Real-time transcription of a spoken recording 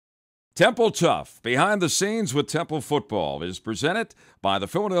Temple TUFF, Behind the Scenes with Temple Football, is presented by the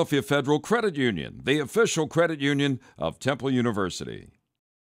Philadelphia Federal Credit Union, the official credit union of Temple University.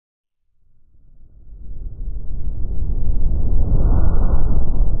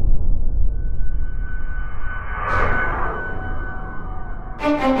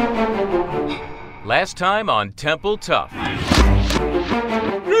 Last time on Temple TUFF.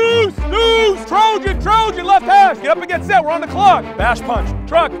 News! Trojan, left hash. Get up against that. We're on the clock. Bash punch,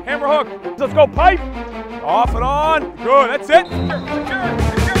 truck, hammer hook. Let's go pipe. Off and on. Good, that's it.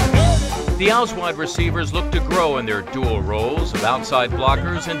 The Owls wide receivers look to grow in their dual roles of outside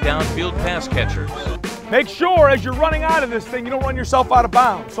blockers and downfield pass catchers. Make sure as you're running out of this thing, you don't run yourself out of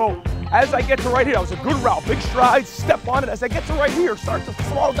bounds. So as I get to right here, that was a good route. Big strides, step on it. As I get to right here, start to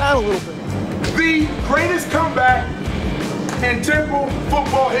slow down a little bit. The greatest comeback in Temple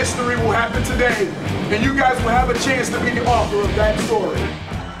football history will happen today, and you guys will have a chance to be the author of that story.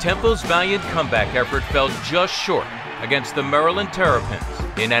 Temple's valiant comeback effort fell just short against the Maryland Terrapins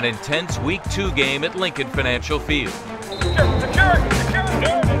in an intense Week 2 game at Lincoln Financial Field.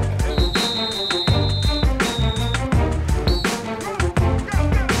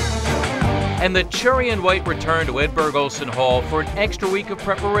 And the Cherry and White return to Edberg Olson Hall for an extra week of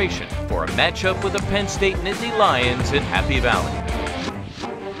preparation for a matchup with the Penn State Nittany Lions in Happy Valley.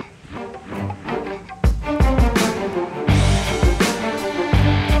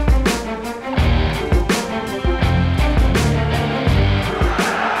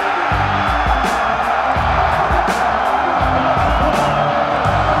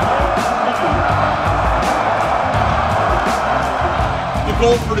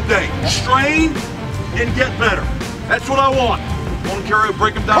 Goal for today, strain and get better. That's what I want. One carry,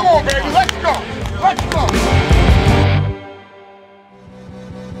 break them down. Come on, baby, let's go. Let's go.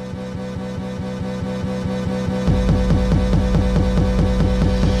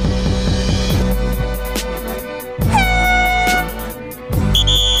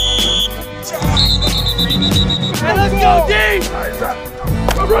 Hey, let's go,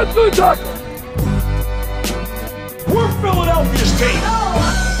 D! Run through the tackle. We're Philadelphia's team.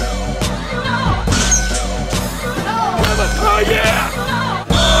 Oh, yeah!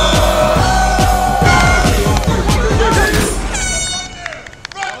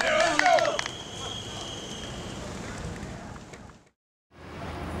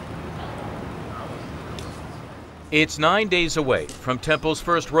 It's 9 days away from Temple's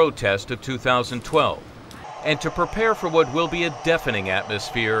first road test of 2012. And to prepare for what will be a deafening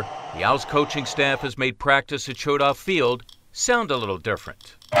atmosphere, the Owls coaching staff has made practice at Chodoff Field sound a little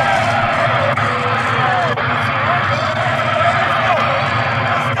different.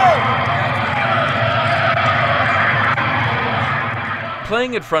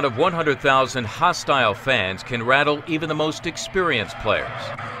 Playing in front of 100,000 hostile fans can rattle even the most experienced players.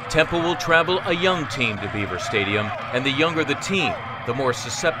 Temple will travel a young team to Beaver Stadium, and the younger the team, the more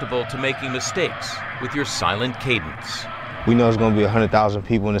susceptible to making mistakes with your silent cadence. We know it's going to be 100,000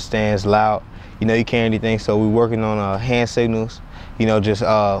 people in the stands, loud. You know, you can't hear anything, so we're working on hand signals, you know, just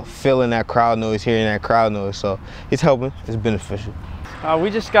feeling that crowd noise, hearing that crowd noise. So it's helping, it's beneficial.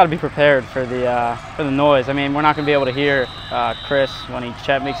 We just got to be prepared for the noise. I mean, we're not going to be able to hear Chris when he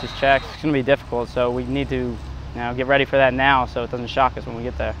makes his checks. It's going to be difficult, so we need to get ready for that now so it doesn't shock us when we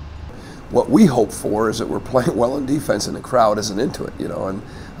get there. What we hope for is that we're playing well in defense and the crowd isn't into it, you know, and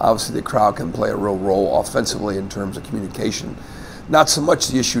obviously the crowd can play a real role offensively in terms of communication. Not so much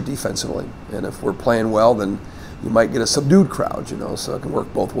the issue defensively, and if we're playing well, then you might get a subdued crowd, you know, so it can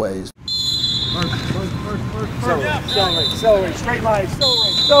work both ways. Accelerate, straight line,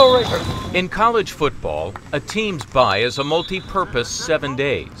 accelerate. In college football, a team's bye is a multi-purpose 7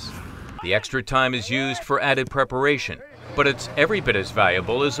 days. The extra time is used for added preparation, but it's every bit as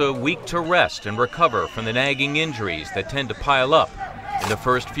valuable as a week to rest and recover from the nagging injuries that tend to pile up in the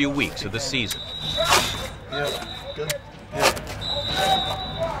first few weeks of the season.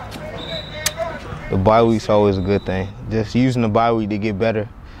 The bye week's always a good thing. Just using the bye week to get better,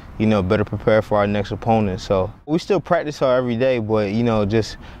 you know, better prepare for our next opponent. So we still practice hard every day, but, you know,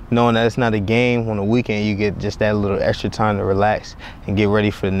 just knowing that it's not a game on the weekend, you get just that little extra time to relax and get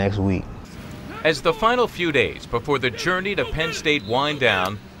ready for the next week. As the final few days before the journey to Penn State wind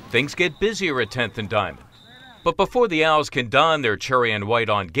down, things get busier at 10th and Diamond. But before the Owls can don their cherry and white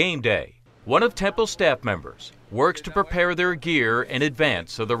on game day, one of Temple's staff members works to prepare their gear in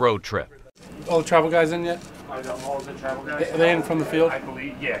advance of the road trip. All the travel guys in yet? All the travel guys. Are they in from the field? I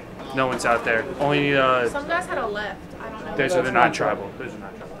believe, yeah. No one's out there. Only some guys had a left. I don't know. Those are the non-travel.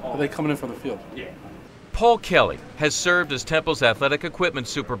 Are they coming in from the field? Yeah. Paul Kelley has served as Temple's athletic equipment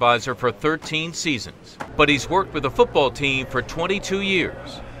supervisor for 13 seasons, but he's worked with the football team for 22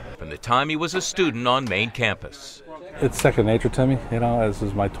 years. from the time he was a student on main campus. It's second nature to me, you know. This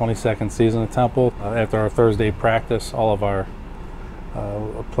is my 22nd season at Temple. After our Thursday practice, all of our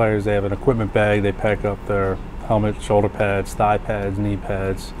players, they have an equipment bag. They pack up their helmet, shoulder pads, thigh pads, knee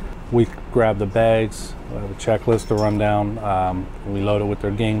pads. We grab the bags, we have a checklist to run down. We load it with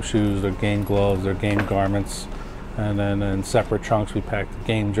their game shoes, their game gloves, their game garments. And then in separate trunks, we pack the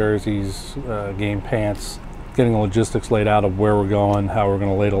game jerseys, game pants, getting the logistics laid out of where we're going, how we're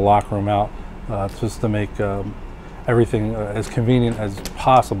going to lay the locker room out, just to make everything as convenient as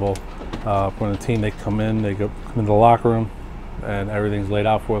possible. When the team, they come into the locker room, and everything's laid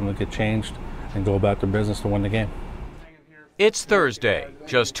out for them to get changed and go about their business to win the game. It's Thursday,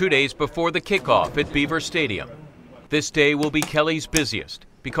 just 2 days before the kickoff at Beaver Stadium. This day will be Kelley's busiest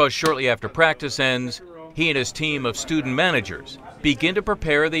because shortly after practice ends, he and his team of student managers begin to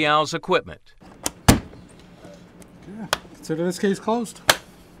prepare the Owls' equipment. Yeah, consider this case closed.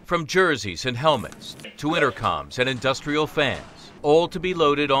 From jerseys and helmets to intercoms and industrial fans, all to be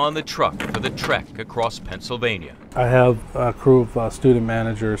loaded on the truck for the trek across Pennsylvania. I have a crew of student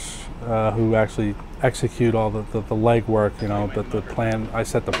managers who actually execute all the legwork, you know, the plan. I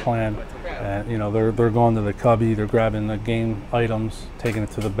set the plan, and you know, they're going to the cubby, they're grabbing the game items, taking it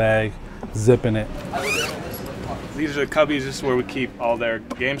to the bag, zipping it. These are the cubbies. This is where we keep all their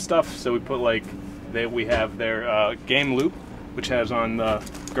game stuff. So we put we have their game loop, which has on the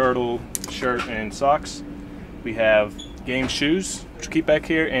girdle, shirt, and socks. We have game shoes, which we keep back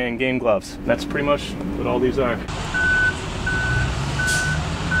here, and game gloves. That's pretty much what all these are.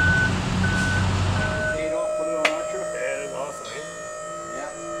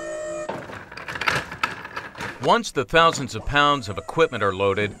 Once the thousands of pounds of equipment are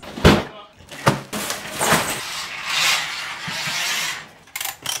loaded,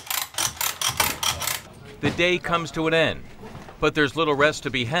 the day comes to an end. But there's little rest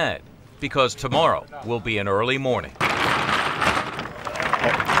to be had because tomorrow will be an early morning.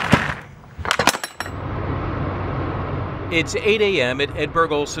 It's 8 a.m. at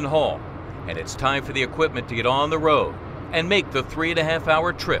Edberg Olson Hall, and it's time for the equipment to get on the road and make the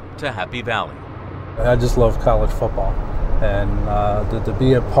 3.5-hour trip to Happy Valley. I just love college football, and to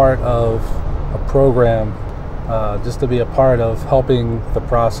be a part of a program, just to be a part of helping the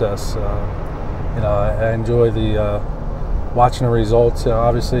process. You know, I enjoy the watching the results.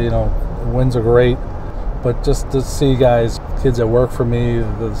 Obviously, you know, wins are great, but just to see kids that work for me,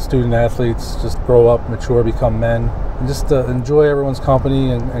 the student athletes, just grow up, mature, become men, and just to enjoy everyone's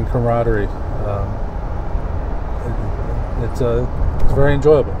company and camaraderie. It's very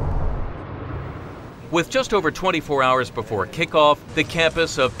enjoyable. With just over 24 hours before kickoff, the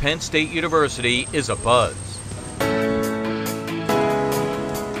campus of Penn State University is abuzz.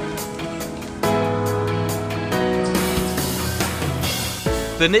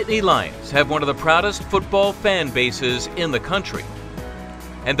 The Nittany Lions have one of the proudest football fan bases in the country.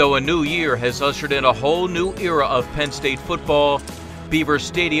 And though a new year has ushered in a whole new era of Penn State football, Beaver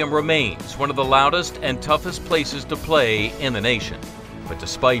Stadium remains one of the loudest and toughest places to play in the nation. But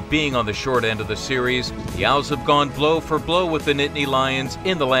despite being on the short end of the series, the Owls have gone blow for blow with the Nittany Lions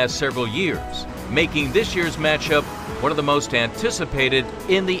in the last several years, making this year's matchup one of the most anticipated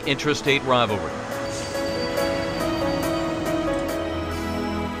in the intrastate rivalry.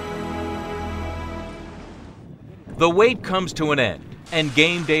 The wait comes to an end, and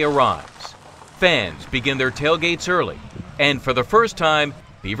game day arrives. Fans begin their tailgates early, and for the first time,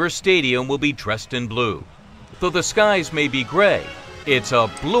 Beaver Stadium will be dressed in blue. Though the skies may be gray, it's a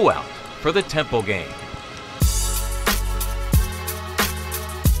blue out for the Temple game.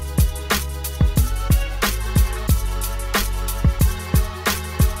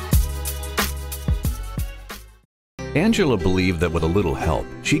 Angela believed that with a little help,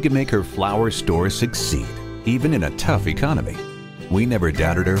 she could make her flower store succeed, even in a tough economy. We never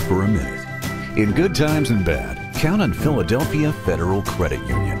doubted her for a minute. In good times and bad, count on Philadelphia Federal Credit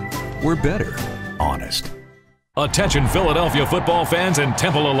Union. We're better, honest. Attention Philadelphia football fans and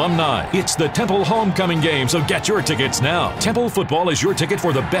Temple alumni. It's the Temple homecoming game, so get your tickets now. Temple football is your ticket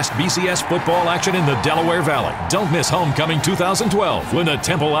for the best BCS football action in the Delaware Valley. Don't miss homecoming 2012 when the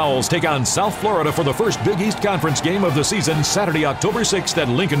Temple Owls take on South Florida for the first Big East Conference game of the season, Saturday, October 6th at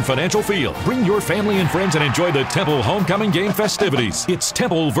Lincoln Financial Field. Bring your family and friends and enjoy the Temple homecoming game festivities. It's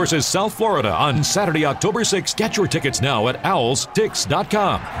Temple versus South Florida on Saturday, October 6th. Get your tickets now at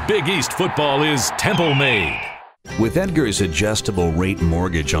owlstix.com. Big East football is Temple made. With Edgar's adjustable rate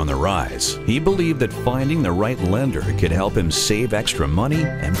mortgage on the rise, he believed that finding the right lender could help him save extra money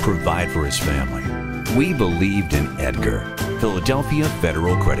and provide for his family. We believed in Edgar. Philadelphia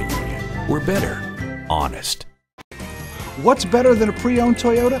Federal Credit Union. We're better, honest. What's better than a pre-owned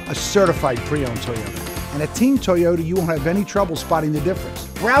Toyota? A certified pre-owned Toyota. And at Team Toyota, you won't have any trouble spotting the difference.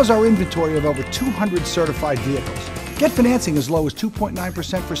 Browse our inventory of over 200 certified vehicles. Get financing as low as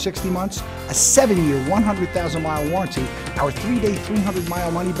 2.9% for 60 months, a 7-year, 100,000-mile warranty, our 3-day,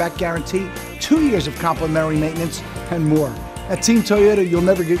 300-mile money-back guarantee, 2 years of complimentary maintenance, and more. At Team Toyota, you'll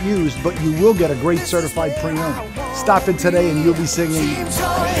never get used, but you will get a great certified pre-owned. Stop in today and you'll be singing, Team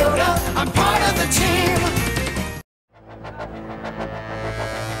Toyota, I'm part of the team.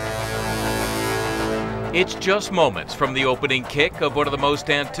 It's just moments from the opening kick of one of the most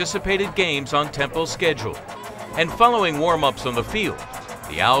anticipated games on Temple's schedule. And following warm-ups on the field,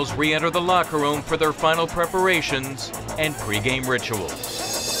 the Owls re-enter the locker room for their final preparations and pregame rituals.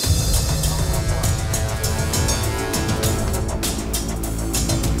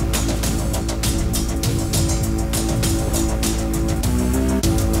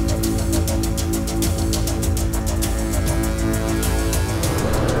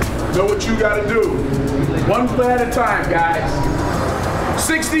 Know what you gotta do. One play at a time, guys.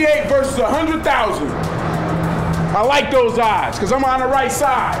 68 versus 100,000. I like those odds, because I'm on the right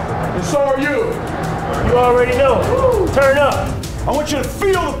side, and so are you. You already know. Woo. Turn up. I want you to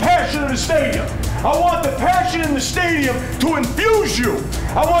feel the passion of the stadium. I want the passion in the stadium to infuse you.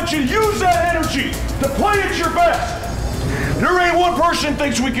 I want you to use that energy to play at your best. There ain't one person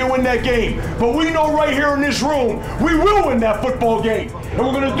thinks we can win that game, but we know right here in this room, we will win that football game. And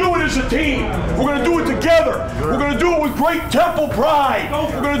we're gonna do it as a team. We're gonna do it together. We're gonna do it with great Temple pride.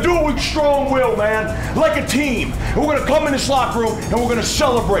 We're gonna do it with strong will, man, like a team. And we're gonna come in this locker room and we're gonna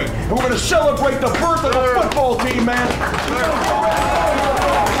celebrate. And we're gonna celebrate the birth of the football team, man.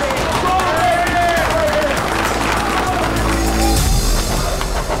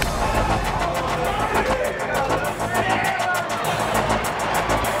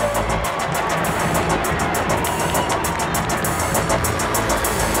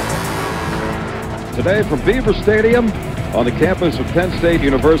 Today from Beaver Stadium on the campus of Penn State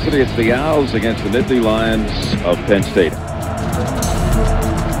University, it's the Owls against the Nittany Lions of Penn State.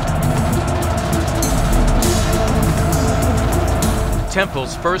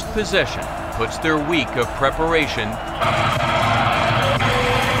 Temple's first possession puts their week of preparation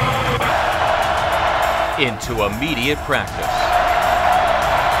into immediate practice.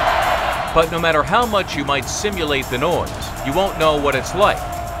 But no matter how much you might simulate the noise, you won't know what it's like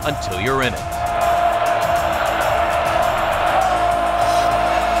until you're in it.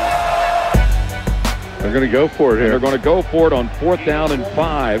 They're going to go for it here. They're going to go for it on 4th down and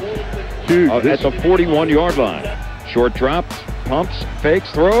 5 at the 41-yard line. Short drops, pumps,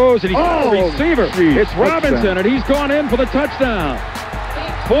 fakes, throws, and he's got a receiver. Geez, it's Robinson, and he's gone in for the touchdown.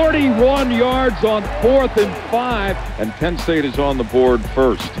 41 yards on 4th and 5, and Penn State is on the board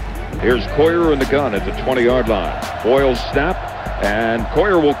first. Here's Coyer in the gun at the 20-yard line. Boyle's snap, and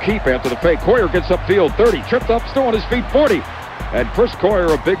Coyer will keep after the fake. Coyer gets upfield, 30, tripped up, still on his feet, 40. And Chris Coyer,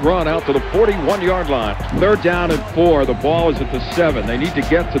 a big run out to the 41-yard line. 3rd down and 4. The ball is at the 7. They need to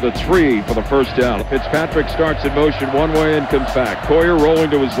get to the 3 for the first down. Fitzpatrick starts in motion one way and comes back. Coyer rolling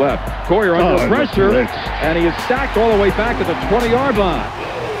to his left. Coyer under pressure, and he is sacked all the way back at the 20-yard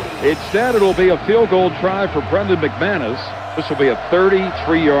line. Instead, it'll be a field goal try for Brendan McManus. This will be a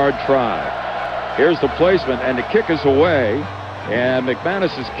 33-yard try. Here's the placement, and the kick is away. And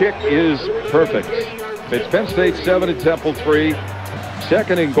McManus's kick is perfect. It's Penn State 7 and Temple 3.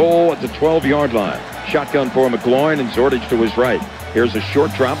 2nd and goal at the 12-yard line. Shotgun for McGloin and Zordich to his right. Here's a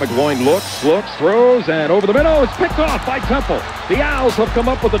short drop. McGloin looks, throws, and over the middle. It's picked off by Temple. The Owls have come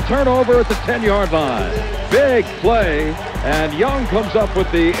up with a turnover at the 10-yard line. Big play, and Young comes up with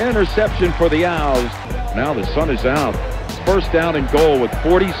the interception for the Owls. Now the sun is out. 1st down and goal with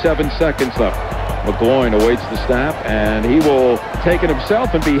 47 seconds left. McGloin awaits the snap, and he will take it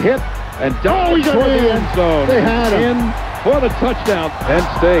himself and be hit and dives toward the end zone. They had him. In for the touchdown. Penn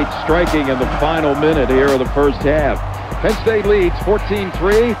State striking in the final minute here of the first half. Penn State leads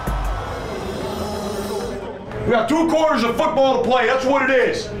 14-3. We got 2 quarters of football to play. That's what it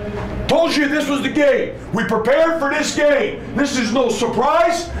is. Told you this was the game. We prepared for this game. This is no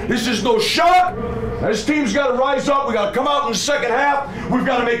surprise. This is no shock. This team's got to rise up. We got to come out in the second half. We've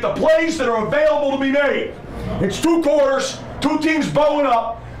got to make the plays that are available to be made. It's 2 quarters, 2 teams bowling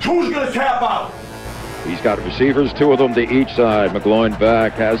up. Who's going to tap out? He's got receivers, 2 of them to each side. McGloin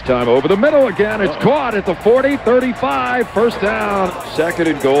back, has time over the middle again. It's caught at the 40, 35, 1st down. 2nd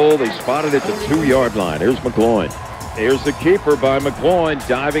and goal. They spotted it at the 2-yard line. Here's McGloin. Here's the keeper by McGloin,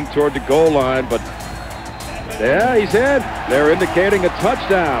 diving toward the goal line, but yeah, he's in. They're indicating a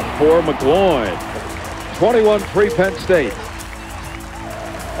touchdown for McGloin. 21-3 Penn State.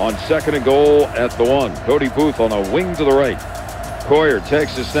 On 2nd and goal at the 1. Cody Booth on a wing to the right. Coyer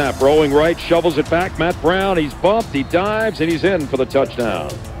takes the snap, rolling right, shovels it back. Matt Brown, he's bumped, he dives, and he's in for the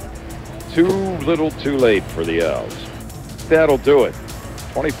touchdown. Too little too late for the Owls. That'll do it.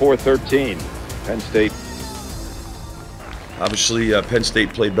 24-13, Penn State. Obviously, Penn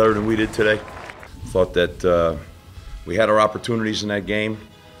State played better than we did today. Thought that we had our opportunities in that game.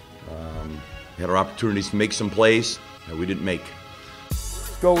 We had our opportunities to make some plays that we didn't make.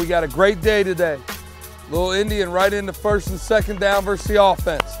 Let's go, we got a great day today. Little Indian right into 1st and 2nd down versus the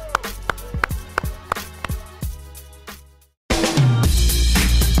offense.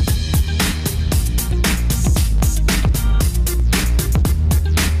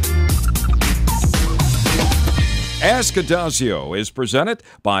 Ask Adazio is presented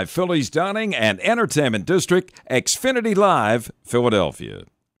by Phillies Dining and Entertainment District, Xfinity Live, Philadelphia.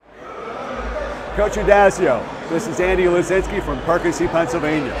 Coach Adazio, this is Andy Lizinski from Perkins,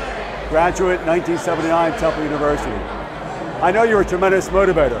 Pennsylvania. Graduate 1979, Temple University. I know you're a tremendous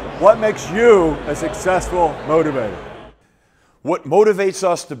motivator. What makes you a successful motivator? What motivates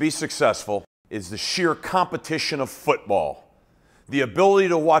us to be successful is the sheer competition of football. The ability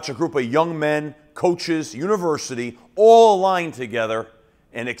to watch a group of young men, coaches, university, all align together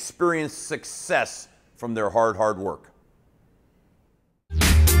and experience success from their hard work.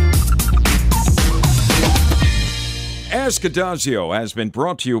 Ask Adazio has been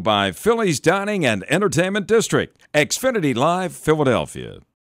brought to you by Phillies Dining and Entertainment District, Xfinity Live, Philadelphia.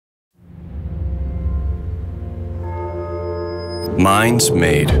 Minds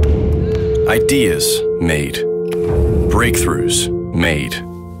made. Ideas made. Breakthroughs made.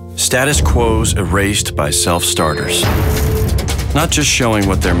 Status quos erased by self-starters. Not just showing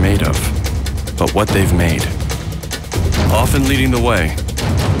what they're made of, but what they've made. Often leading the way.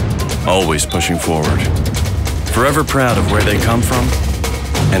 Always pushing forward. Forever proud of where they come from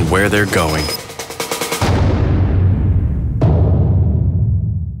and where they're going.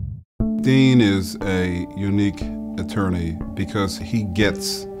 Dean is a unique attorney because he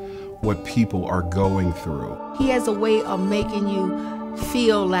gets what people are going through. He has a way of making you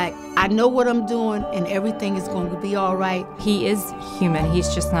feel like, I know what I'm doing and everything is going to be all right. He is human.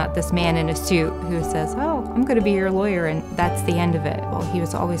 He's just not this man in a suit who says, oh, I'm going to be your lawyer, and that's the end of it. Well, he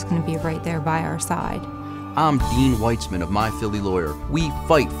was always going to be right there by our side. I'm Dean Weitzman of My Philly Lawyer. We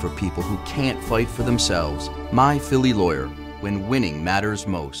fight for people who can't fight for themselves. My Philly Lawyer, when winning matters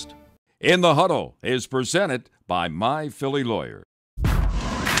most. In the Huddle is presented by My Philly Lawyer.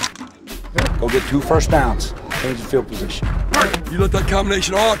 Go get 2 first downs. Change the field position. You let that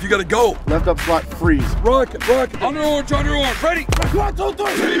combination off, you gotta go. Left up slot, freeze. Rock, under arm, ready. 1, 2,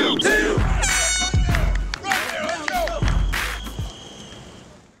 3.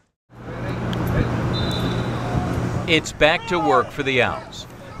 It's back to work for the Owls,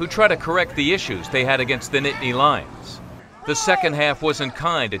 who try to correct the issues they had against the Nittany Lions. The second half wasn't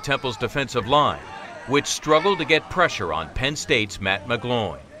kind to Temple's defensive line, which struggled to get pressure on Penn State's Matt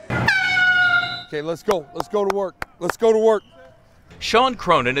McGloin. Okay, let's go. Let's go to work. Let's go to work. Sean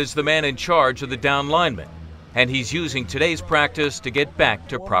Cronin is the man in charge of the down linemen, and he's using today's practice to get back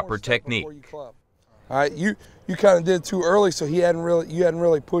to proper technique. All right, you kind of did too early, so you hadn't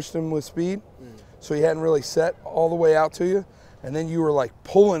really pushed him with speed. So he hadn't really set all the way out to you, and then you were like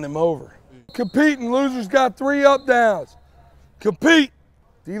pulling him over. Competing, losers got 3 up downs. Compete.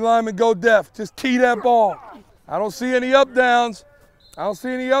 D lineman go def. Just key that ball. I don't see any up downs. I don't see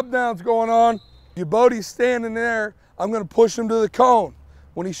any up downs going on. Your Bodie's standing there. I'm going to push him to the cone.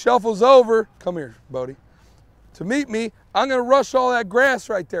 When he shuffles over, come here, Bodie. To meet me, I'm going to rush all that grass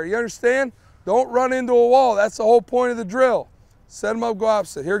right there. You understand? Don't run into a wall. That's the whole point of the drill. Set him up, go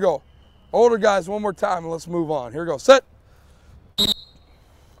opposite. Here we go. Older guys, one more time, and let's move on. Here we go. Set.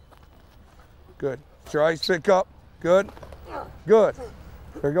 Good. Get your eyes pick up. Good. Good.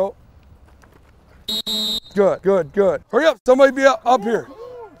 Here we go. Good, good, good. Hurry up. Somebody be up here.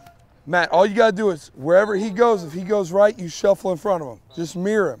 Matt, all you got to do is wherever he goes, if he goes right, you shuffle in front of him. Just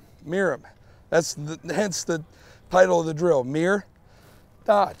mirror him. Mirror him. That's hence the title of the drill. Mirror,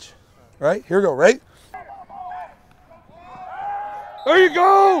 dodge. Right? Here we go. Right? There you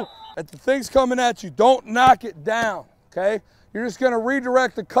go. If the thing's coming at you, don't knock it down, okay? You're just going to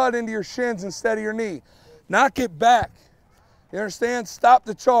redirect the cut into your shins instead of your knee. Knock it back. You understand? Stop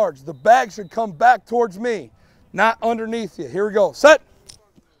the charge. The bag should come back towards me, not underneath you. Here we go. Set.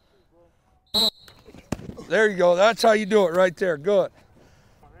 There you go. That's how you do it right there. Good.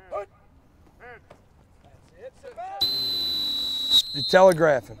 You're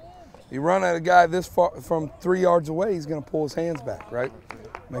telegraphing. You run at a guy this far from 3 yards away, he's going to pull his hands back, right?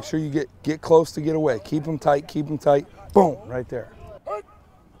 Make sure you get close to get away. Keep him tight, keep him tight. Boom, right there.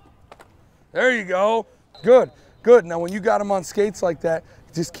 There you go. Good, good. Now when you got them on skates like that,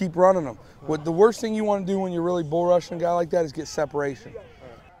 just keep running them. What the worst thing you want to do when you're really bull rushing a guy like that is get separation.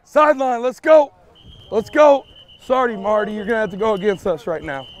 Sideline, let's go. Let's go. Sorry, Marty, you're going to have to go against us right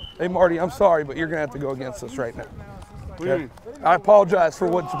now. Hey, Marty, I'm sorry, but you're going to have to go against us right now. Okay? I apologize for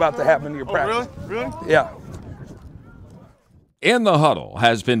what's about to happen to your practice. Really? Really? Yeah. In the Huddle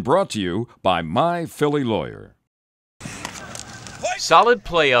has been brought to you by My Philly Lawyer. Solid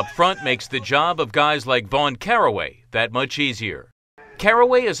play up front makes the job of guys like Vaughn Caraway that much easier.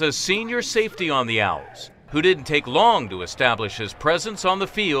 Caraway is a senior safety on the Owls, who didn't take long to establish his presence on the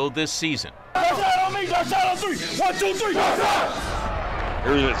field this season.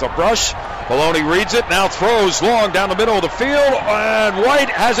 Here's a brush. Maloney reads it, now throws long down the middle of the field, and White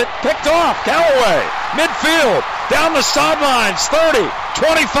has it picked off. Callaway, midfield, down the sidelines, 30,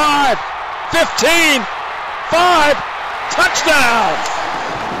 25, 15, 5, touchdown!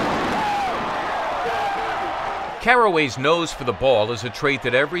 Caraway's nose for the ball is a trait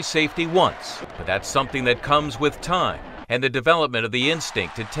that every safety wants, but that's something that comes with time and the development of the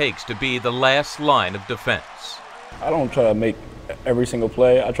instinct it takes to be the last line of defense. I don't try to make every single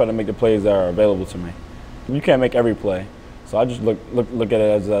play. I try to make the plays that are available to me. You can't make every play, so I just look at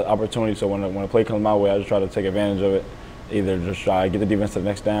it as an opportunity. So when a play comes my way, I just try to take advantage of it. Either just try to get the defense to the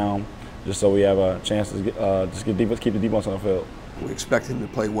next down, just so we have a chance to keep the defense on the field. We expect him to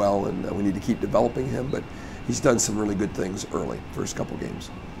play well, and we need to keep developing him, but he's done some really good things early, first couple games.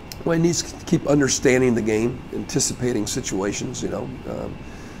 Well, he needs to keep understanding the game, anticipating situations,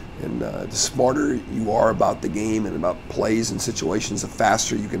 and the smarter you are about the game and about plays and situations, the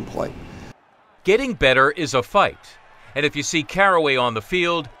faster you can play. Getting better is a fight, and if you see Caraway on the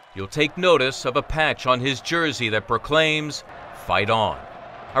field, you'll take notice of a patch on his jersey that proclaims, "Fight on."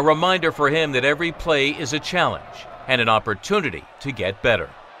 A reminder for him that every play is a challenge and an opportunity to get better.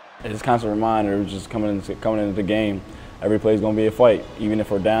 It's a constant reminder, just coming into the game. Every play is going to be a fight, even if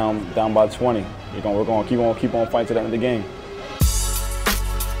we're down by 20. We're going to keep on fighting to the end of the game.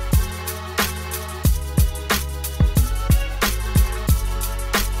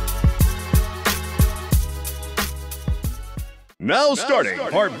 Now starting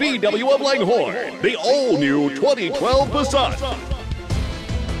for VW of Langhorne, the all-new 2012 Passat.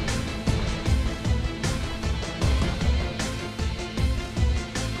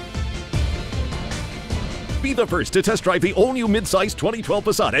 Be the first to test drive the all-new mid-size 2012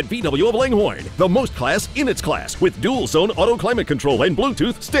 Passat at VW of Langhorne. The most class in its class with dual-zone auto climate control and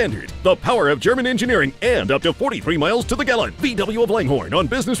Bluetooth standard. The power of German engineering and up to 43 miles to the gallon. VW of Langhorne on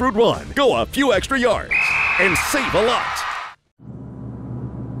Business Route 1. Go a few extra yards and save a lot.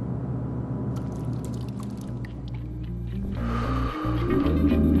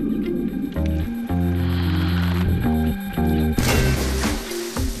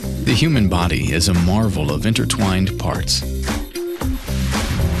 The human body is a marvel of intertwined parts.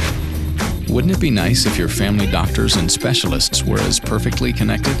 Wouldn't it be nice if your family doctors and specialists were as perfectly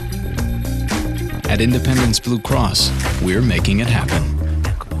connected? At Independence Blue Cross, we're making it happen.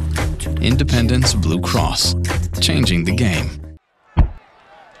 Independence Blue Cross, changing the game.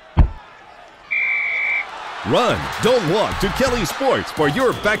 Run, don't walk to Kelley Sports for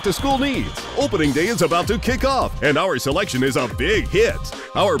your back-to-school needs. Opening day is about to kick off, and our selection is a big hit.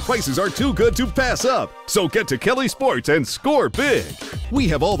 Our prices are too good to pass up, so get to Kelley Sports and score big. We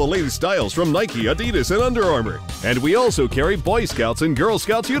have all the latest styles from Nike, Adidas, and Under Armour. And we also carry Boy Scouts and Girl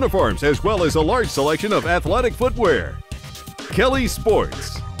Scouts uniforms, as well as a large selection of athletic footwear. Kelley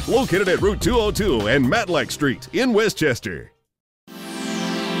Sports, located at Route 202 and Matlack Street in Westchester.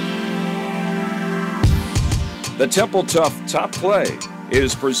 The Temple TUFF Top Play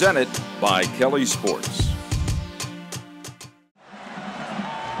is presented by Kelley Sports.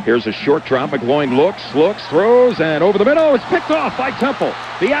 Here's a short drop. McGloin looks, throws, and over the middle. It's picked off by Temple.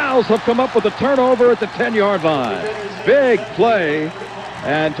 The Owls have come up with a turnover at the 10-yard line. Big play.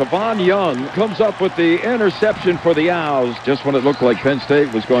 And Tavon Young comes up with the interception for the Owls. Just when it looked like Penn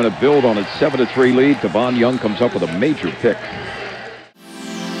State was going to build on its 7-3 lead, Tavon Young comes up with a major pick.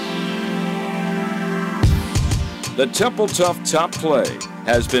 The Temple TUFF Top Play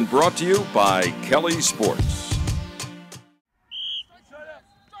has been brought to you by Kelley Sports.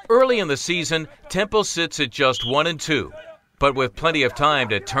 Early in the season, Temple sits at just 1-2. But with plenty of time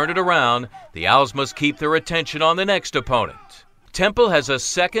to turn it around, the Owls must keep their attention on the next opponent. Temple has a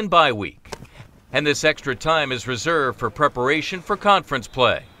second bye week, and this extra time is reserved for preparation for conference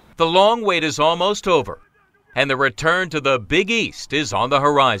play. The long wait is almost over, and the return to the Big East is on the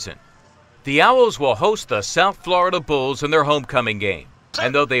horizon. The Owls will host the South Florida Bulls in their homecoming game.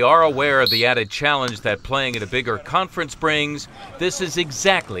 And though they are aware of the added challenge that playing in a bigger conference brings, this is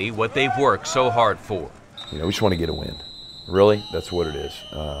exactly what they've worked so hard for. We just want to get a win. Really, that's what it is.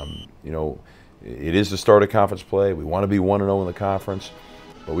 It is the start of conference play. We want to be 1-0 in the conference,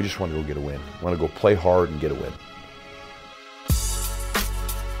 but we just want to go get a win. We want to go play hard and get a win.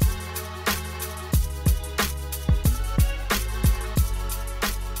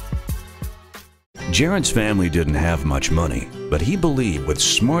 Jared's family didn't have much money, but he believed with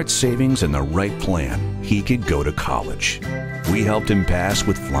smart savings and the right plan, he could go to college. We helped him pass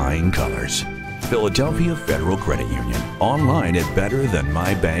with flying colors. Philadelphia Federal Credit Union. Online at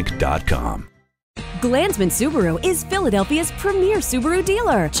betterthanmybank.com. Glanzman Subaru is Philadelphia's premier Subaru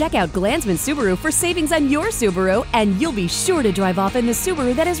dealer. Check out Glanzman Subaru for savings on your Subaru, and you'll be sure to drive off in the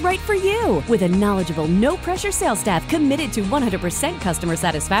Subaru that is right for you. With a knowledgeable, no-pressure sales staff committed to 100% customer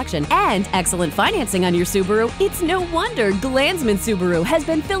satisfaction and excellent financing on your Subaru, it's no wonder Glanzman Subaru has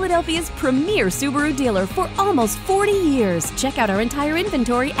been Philadelphia's premier Subaru dealer for almost 40 years. Check out our entire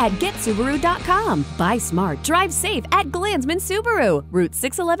inventory at getsubaru.com. Buy smart, drive safe at Glanzman Subaru, Route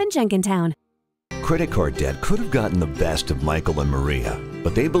 611 Jenkintown. Credit card debt could have gotten the best of Michael and Maria,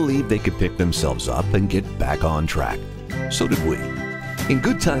 but they believed they could pick themselves up and get back on track. So did we. In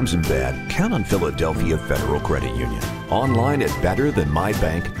good times and bad, count on Philadelphia Federal Credit Union. Online at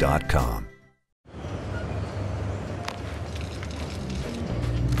betterthanmybank.com.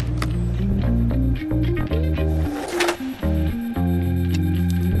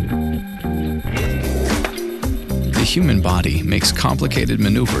 The human body makes complicated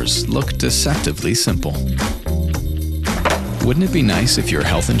maneuvers look deceptively simple. Wouldn't it be nice if your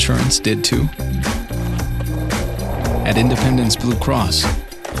health insurance did too? At Independence Blue Cross,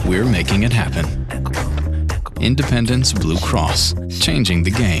 we're making it happen. Independence Blue Cross, changing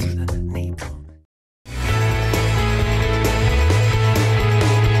the game.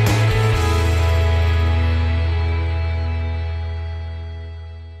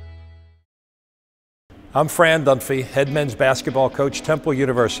 I'm Fran Dunphy, head men's basketball coach, Temple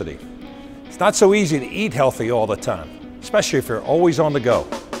University. It's not so easy to eat healthy all the time, especially if you're always on the go.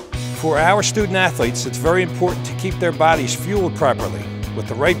 For our student athletes, it's very important to keep their bodies fueled properly with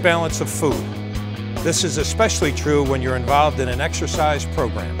the right balance of food. This is especially true when you're involved in an exercise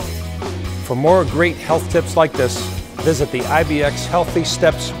program. For more great health tips like this, visit the IBX Healthy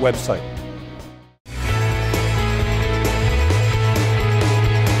Steps website.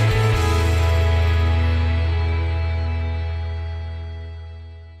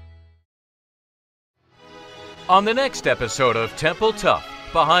 On the next episode of Temple Tough,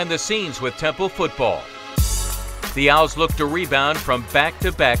 behind the scenes with Temple football, the Owls look to rebound from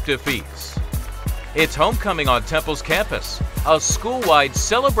back-to-back defeats. It's homecoming on Temple's campus, a school-wide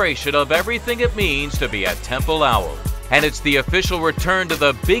celebration of everything it means to be a Temple Owl. And it's the official return to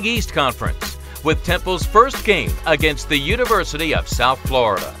the Big East Conference, with Temple's first game against the University of South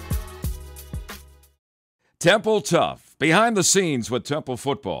Florida. Temple Tough, behind the scenes with Temple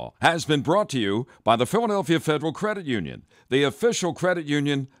football, has been brought to you by the Philadelphia Federal Credit Union, the official credit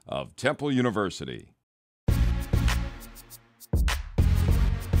union of Temple University.